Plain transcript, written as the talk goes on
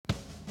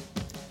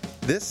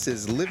This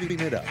is Living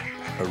It Up,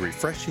 a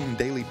refreshing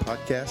daily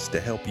podcast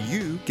to help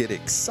you get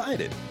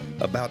excited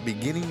about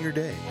beginning your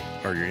day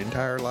or your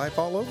entire life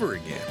all over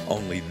again.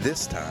 Only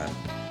this time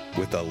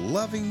with a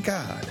loving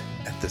God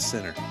at the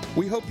center.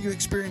 We hope you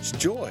experience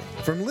joy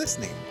from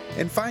listening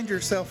and find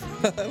yourself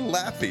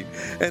laughing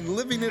and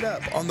living it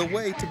up on the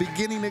way to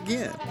beginning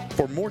again.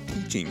 For more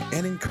teaching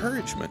and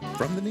encouragement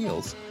from the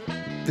Neils,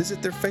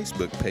 visit their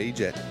Facebook page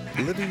at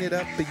Living It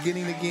Up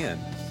Beginning Again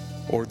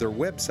or their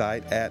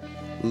website at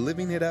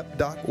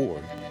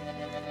livingitup.org.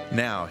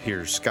 Now,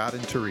 here's Scott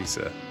and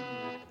Teresa.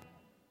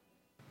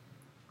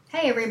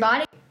 Hey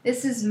everybody,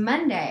 this is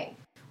Monday.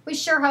 We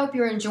sure hope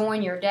you're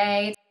enjoying your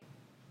day.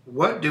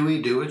 What do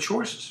we do with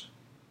choices?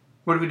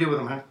 What do we do with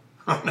them,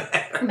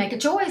 huh? Make a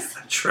choice.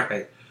 That's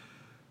right.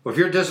 Well, if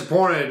you're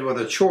disappointed with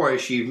a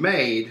choice you've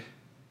made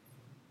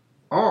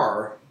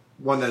or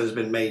one that has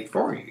been made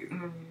for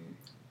you,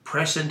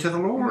 press into the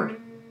Lord.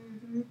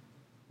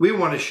 We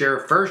want to share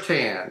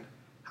firsthand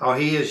how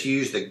He has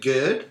used the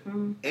good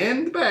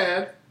and the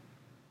bad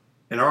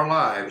in our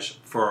lives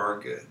for our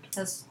good.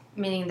 That's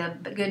meaning the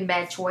good and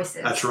bad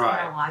choices. That's right.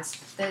 In our lives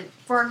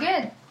for our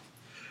good.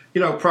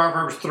 You know,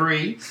 Proverbs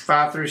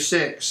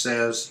 3:5-6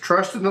 says,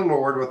 "Trust in the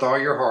Lord with all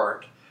your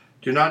heart.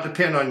 Do not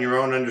depend on your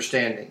own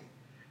understanding.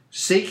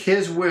 Seek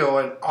His will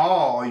in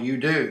all you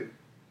do,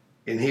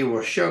 and He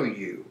will show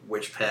you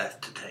which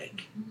path to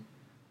take."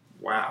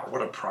 Wow,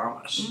 what a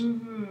promise.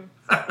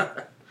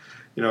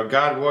 You know,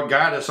 God will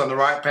guide us on the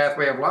right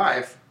pathway of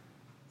life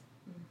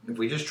if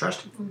we just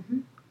trust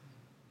Him.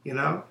 You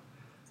know?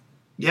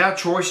 Yeah,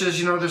 choices,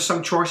 you know, there's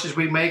some choices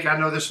we make. I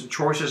know there's some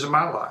choices in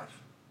my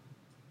life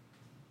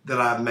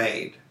that I've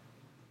made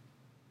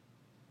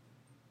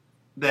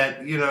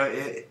that, you know,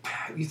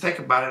 you think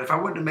about it, if I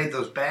wouldn't have made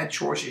those bad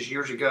choices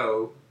years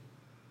ago,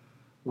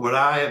 would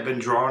I have been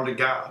drawn to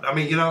God? I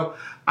mean, you know,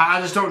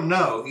 I just don't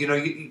know. You know,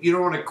 you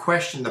don't want to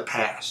question the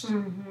past.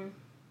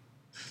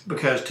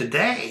 Because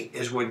today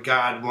is when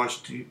God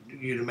wants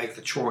you to make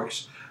the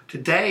choice.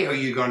 Today, are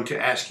you going to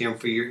ask Him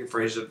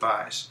for His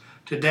advice?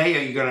 Today,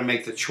 are you going to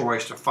make the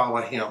choice to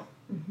follow Him?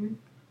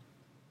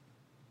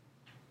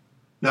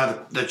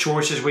 Now, the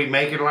choices we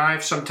make in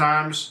life,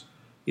 sometimes,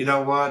 you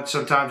know what?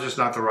 Sometimes it's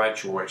not the right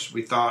choice.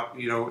 We thought,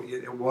 you know,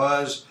 it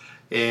was,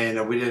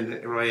 and we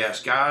didn't really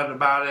ask God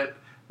about it.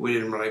 We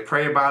didn't really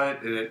pray about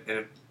it,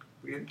 and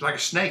it like a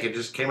snake, it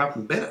just came up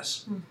and bit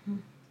us.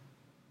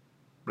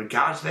 But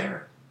God's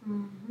there.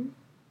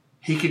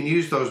 He can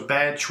use those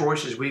bad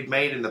choices we've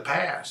made in the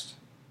past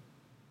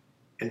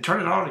and turn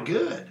it all to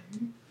good.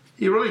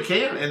 He really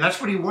can, and that's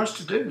what He wants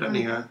to do, doesn't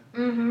He, huh?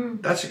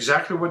 That's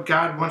exactly what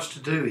God wants to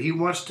do. He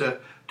wants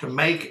to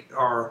make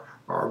our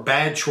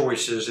bad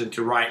choices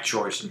into right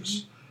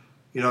choices.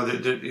 You know,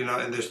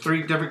 and there's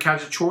three different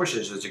kinds of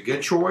choices. There's a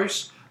good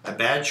choice, a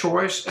bad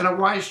choice, and a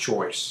wise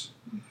choice.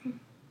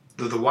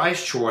 The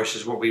wise choice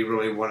is what we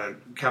really want to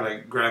kind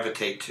of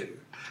gravitate to.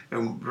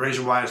 And the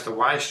reason why it's the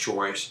wise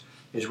choice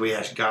is we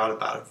asked God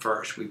about it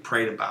first. We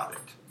prayed about it.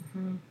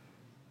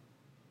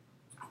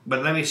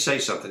 But let me say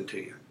something to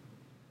you.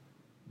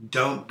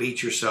 Don't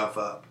beat yourself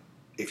up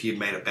if you've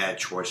made a bad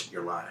choice in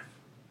your life.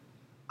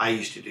 I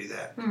used to do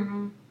that.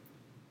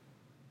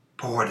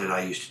 Boy, did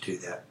I used to do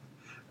that.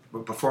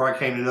 But before I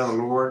came to know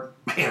the Lord,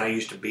 man, I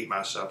used to beat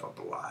myself up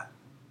a lot.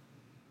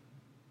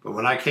 But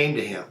when I came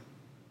to Him,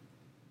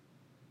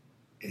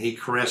 and He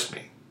caressed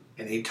me,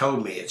 and He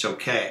told me it's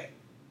okay,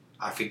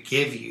 I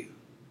forgive you.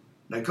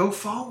 Now go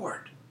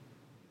forward.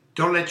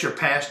 Don't let your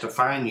past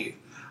define you.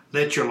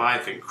 Let your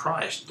life in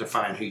Christ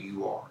define who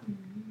you are.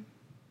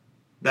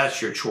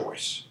 That's your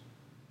choice.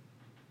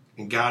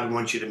 And God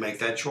wants you to make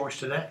that choice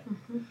today.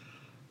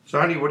 So,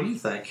 honey, what do you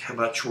think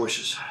about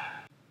choices?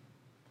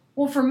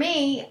 Well, for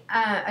me,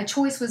 a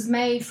choice was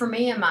made for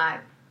me in my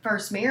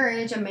first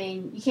marriage. I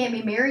mean, you can't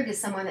be married to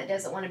someone that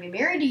doesn't want to be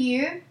married to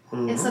you.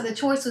 And so the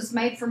choice was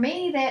made for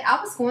me that I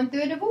was going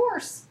through a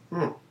divorce.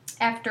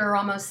 After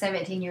almost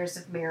 17 years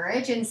of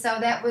marriage, and so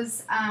that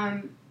was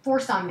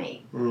forced on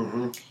me.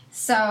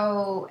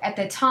 So at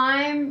the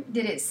time,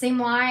 did it seem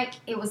like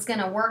it was going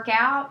to work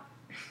out?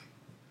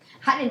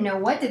 I didn't know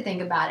what to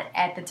think about it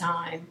at the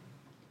time.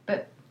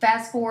 But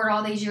fast forward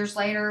all these years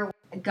later,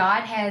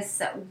 God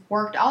has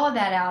worked all of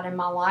that out in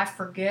my life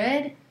for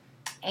good,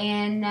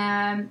 and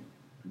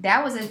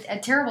that was a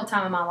terrible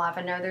time in my life.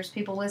 I know there's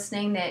people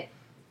listening that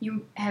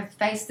you have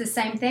faced the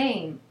same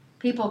thing.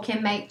 People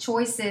can make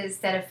choices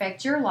that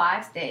affect your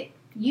life that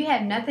you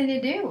had nothing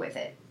to do with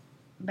it,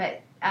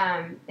 but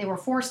they were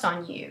forced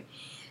on you.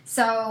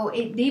 So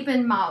it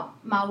deepened my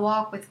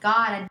walk with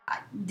God. I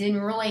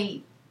didn't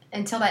really,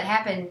 until that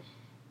happened,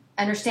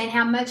 understand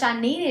how much I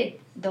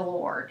needed the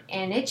Lord,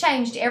 and it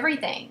changed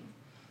everything.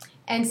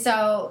 And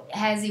so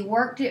has He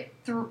worked it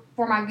through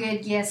for my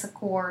good? Yes, of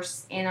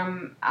course.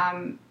 And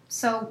I'm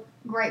so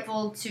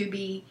grateful to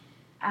be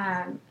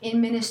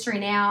in ministry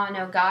now. I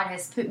know God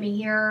has put me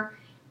here,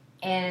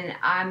 and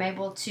I'm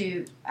able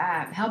to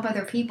help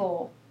other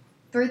people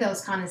through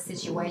those kind of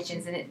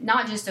situations. And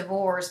not just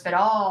divorce, but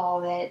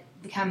all that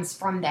comes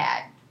from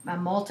that. A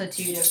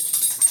multitude of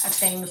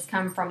things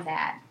come from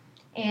that.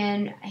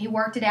 and He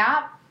worked it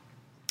out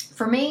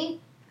for me.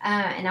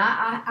 And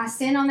I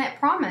stand on that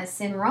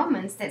promise in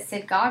Romans that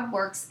said God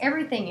works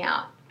everything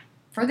out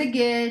for the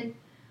good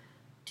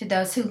to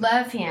those who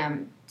love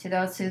Him, to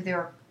those who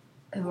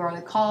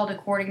are called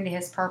according to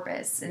His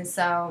purpose. And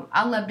so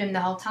I loved Him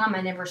the whole time.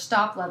 I never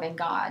stopped loving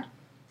God.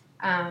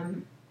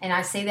 And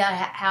I see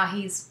that how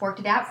He's worked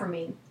it out for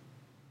me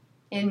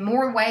in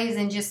more ways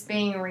than just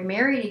being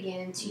remarried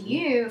again to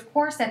you. Of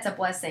course, that's a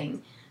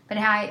blessing. But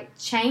how it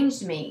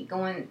changed me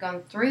going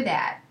through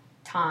that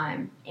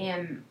time.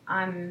 And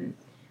I'm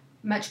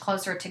much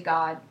closer to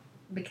God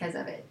because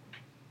of it.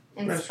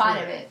 In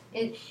spite of it.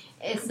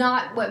 It's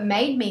not what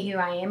made me who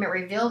I am. It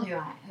revealed who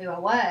I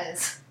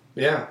was.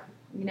 Yeah.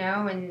 You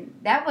know, and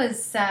that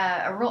was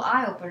a real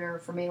eye-opener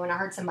for me when I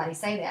heard somebody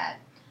say that.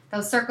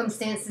 Those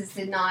circumstances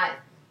did not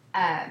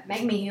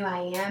make me who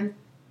I am.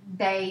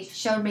 They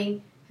showed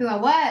me who I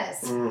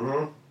was.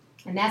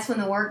 Mm-hmm. And that's when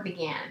the work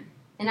began.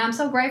 And I'm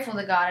so grateful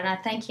to God, and I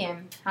thank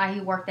Him how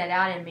He worked that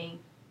out in me.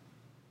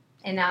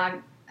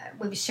 And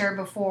we've shared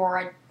before,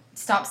 I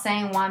stopped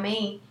saying, why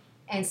me?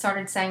 And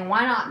started saying,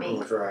 why not me?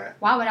 That's right.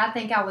 Why would I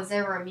think I was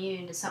ever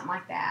immune to something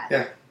like that?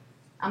 Yeah.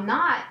 I'm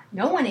not.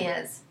 No one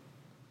is.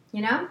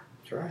 You know?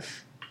 That's right.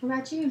 What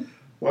about you?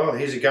 Well,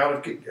 He's a God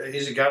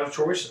of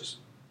choices.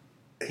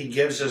 He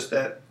gives us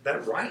that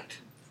right.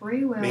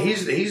 Free will. I mean,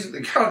 he's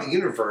the God of the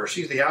universe.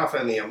 He's the Alpha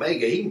and the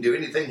Omega. He can do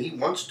anything He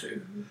wants to.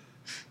 Mm-hmm.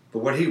 But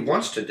what He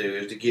wants to do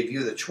is to give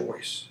you the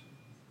choice.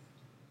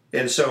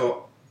 And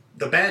so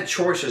the bad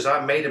choices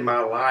I made in my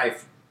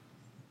life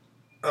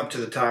up to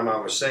the time I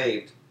was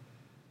saved,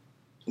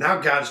 now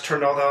God's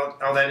turned all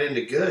that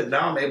into good.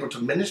 Now I'm able to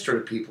minister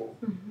to people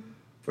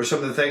for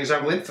some of the things I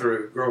went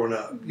through growing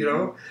up, you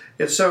know.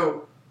 And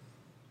so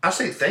I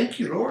say, thank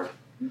you, Lord.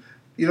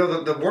 You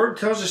know, the Word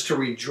tells us to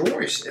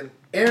rejoice in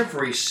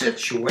every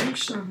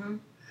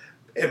situation.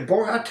 And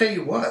boy, I tell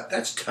you what,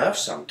 that's tough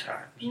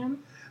sometimes. Yeah.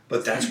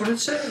 But that's what it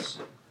says.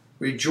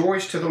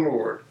 Rejoice to the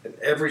Lord in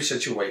every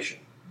situation.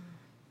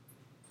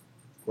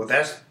 Well,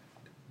 that's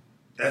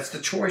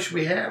the choice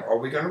we have. Are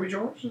we going to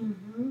rejoice?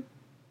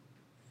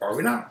 Or are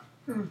we not?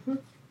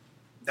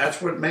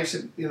 That's what makes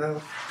it, you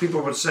know,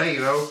 people would say,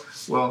 you know,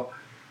 well,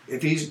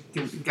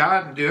 if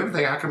God can do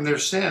everything, how come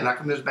there's sin? How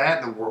come there's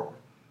bad in the world?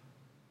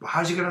 Well,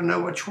 how's He going to know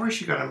what choice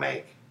you're going to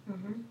make?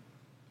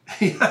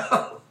 You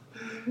know?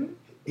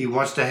 He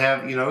wants to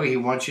have, you know, He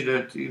wants you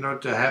to, you know,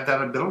 to have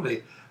that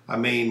ability. I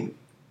mean,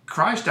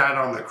 Christ died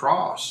on the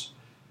cross,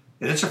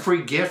 and it's a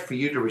free gift for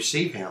you to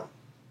receive Him.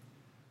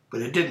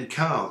 But it didn't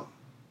come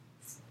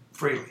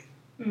freely.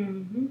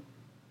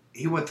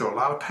 He went through a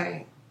lot of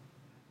pain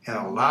and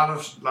a lot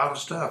of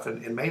stuff,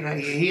 and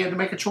he had to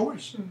make a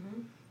choice.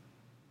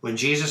 When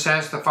Jesus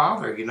asked the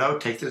Father, you know,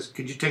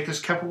 could you take this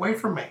cup away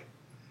from me?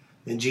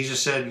 And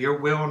Jesus said, your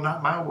will,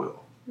 not my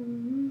will.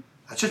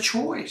 That's a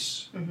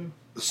choice.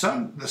 The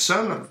Son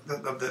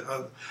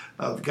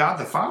of God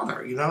the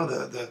Father, you know,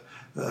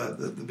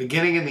 the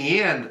beginning and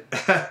the end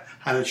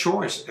had a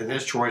choice, and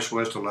His choice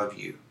was to love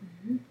you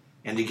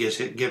and to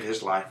give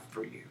His life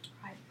for you.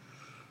 Right.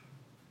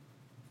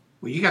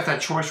 Well, you got that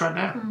choice right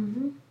now.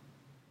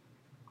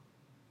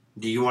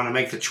 Do you want to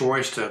make the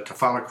choice to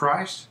follow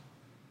Christ?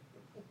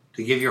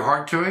 To give your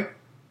heart to Him?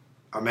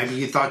 Or maybe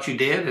you thought you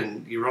did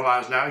and you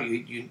realize now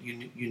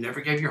you never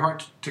gave your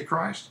heart to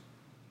Christ?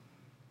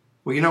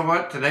 Well, you know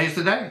what? Today's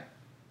the day.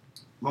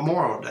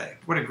 Memorial Day.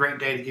 What a great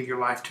day to give your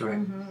life to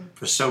Him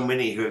for so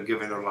many who have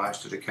given their lives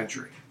to the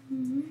country.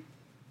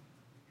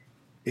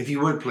 If you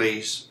would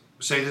please,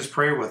 say this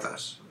prayer with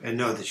us and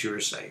know that you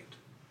are saved.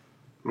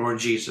 Lord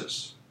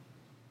Jesus,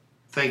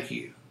 thank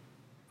you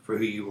for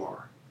who you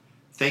are.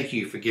 Thank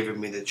you for giving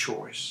me the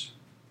choice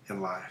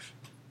in life.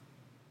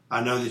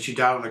 I know that you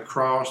died on the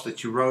cross,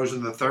 that you rose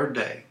on the third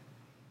day.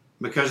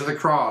 Because of the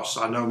cross,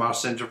 I know my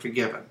sins are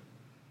forgiven.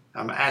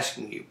 I'm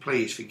asking you,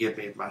 please forgive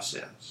me of my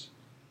sins.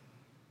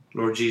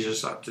 Lord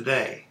Jesus,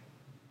 today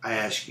I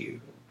ask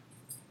you,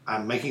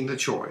 I'm making the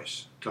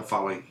choice to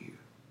follow you.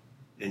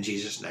 In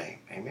Jesus' name,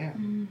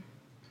 amen.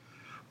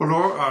 Well,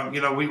 Lord,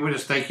 you know, we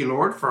just thank you,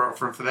 Lord, for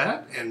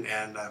that and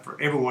for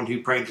everyone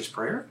who prayed this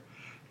prayer.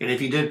 And if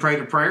you did pray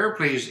the prayer,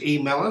 please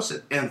email us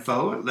at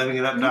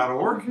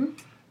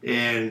info@livingitup.org.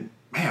 And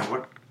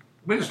man,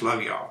 we just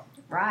love y'all.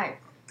 Right.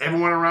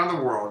 Everyone around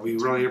the world, we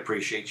really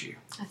appreciate you.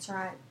 That's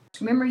right.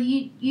 Remember,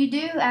 you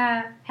do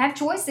have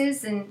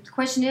choices, and the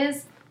question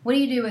is, what do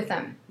you do with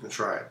them? That's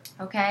right.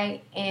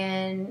 Okay,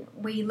 and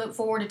we look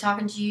forward to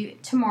talking to you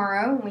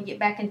tomorrow when we get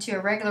back into a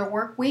regular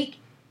work week.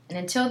 And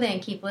until then,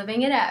 keep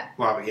living it up.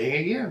 While beginning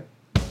again.